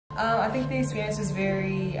I think the experience was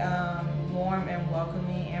very warm and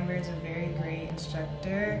welcoming. Amber is a very great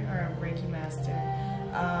instructor, or a Reiki master.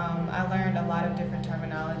 I learned a lot of different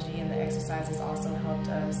terminology, and the exercises also helped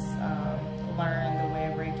us learn the way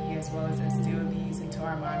of Reiki, as well as instill these into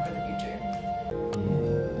our mind for the future.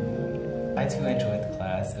 I too enjoyed the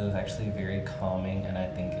class. It was actually very calming, and I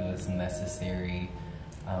think it was necessary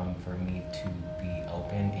for me to be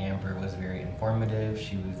open. Amber was very informative.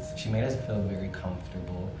 She made us feel very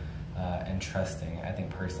comfortable and trusting. I think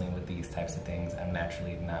personally with these types of things, I'm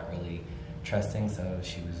naturally not really trusting, so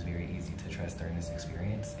she was very easy to trust during this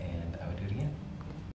experience, and I would do it again.